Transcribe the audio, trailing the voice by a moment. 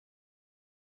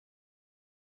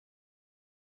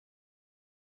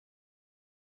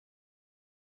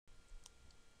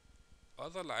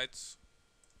other lights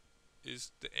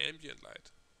is the ambient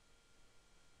light.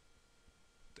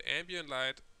 The ambient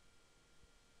light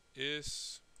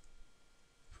is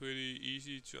pretty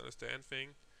easy to understand thing.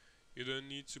 You don't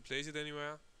need to place it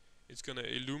anywhere. It's gonna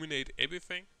illuminate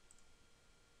everything.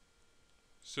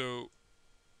 So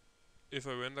if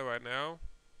I render right now,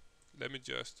 let me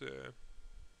just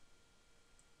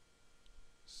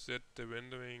set the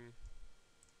rendering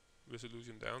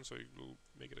resolution down so it will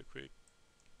make it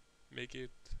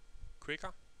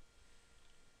quicker.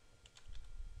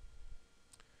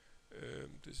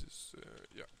 This is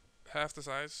yeah, half the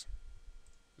size.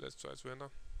 Let's try to render.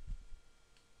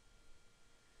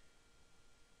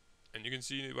 And you can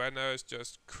see right now it's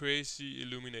just crazy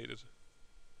illuminated.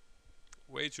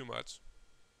 Way too much.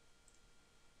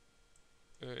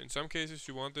 In some cases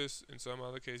you want this, in some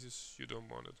other cases you don't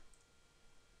want it.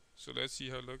 So let's see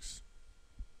how it looks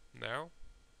now.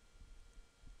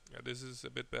 Yeah, this is a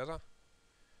bit better.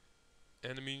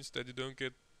 And it means that you don't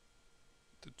get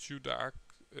the too dark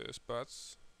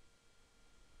spots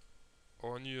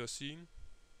on your scene.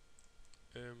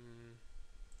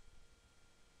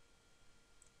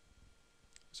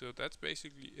 So that's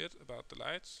basically it about the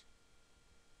lights.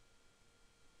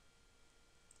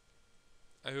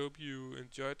 I hope you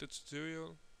enjoyed the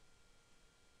tutorial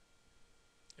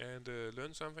and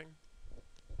learned something.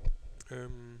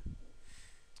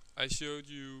 I showed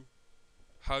you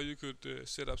how you could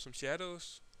set up some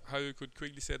shadows, how you could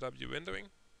quickly set up your rendering,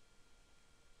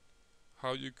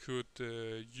 how you could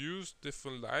use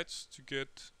different lights to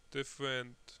get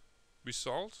different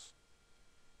results.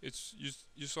 It's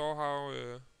you saw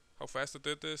how fast I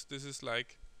did this. This is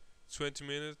like 20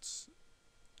 minutes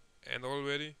and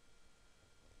already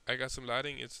I got some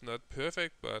lighting. It's not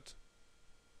perfect, but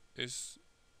it's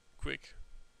quick.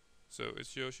 So it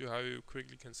shows you how you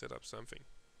quickly can set up something.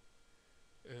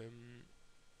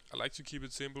 I like to keep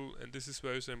it simple, and this is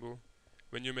very simple.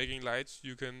 When you're making lights,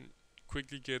 you can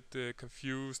quickly get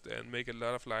confused and make a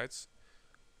lot of lights.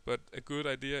 But a good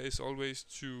idea is always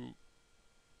to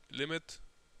limit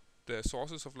the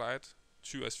sources of light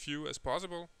to as few as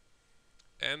possible,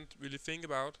 and really think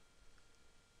about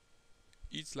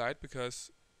each light,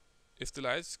 because if the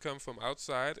lights come from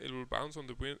outside, it will bounce on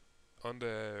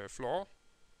the floor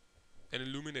and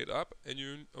illuminate up, and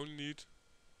you only need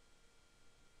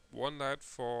one light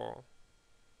for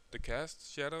the cast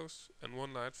shadows and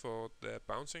one light for the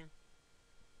bouncing.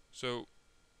 So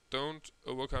don't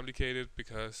overcomplicate it,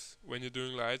 because when you're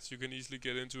doing lights you can easily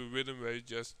get into a rhythm where you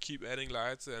just keep adding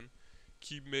lights and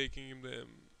keep making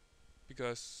them,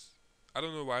 because I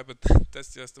don't know why, but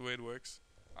that's just the way it works.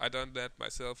 I've done that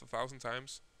myself 1,000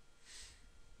 times.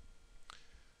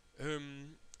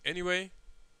 Anyway,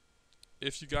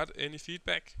 if you got any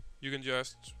feedback, you can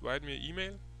just write me an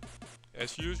email.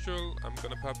 As usual, I'm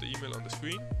gonna pop the email on the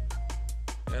screen.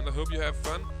 And I hope you have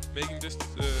fun making this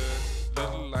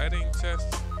little lighting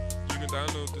test. You can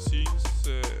download the scenes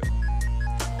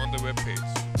on the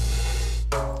webpage.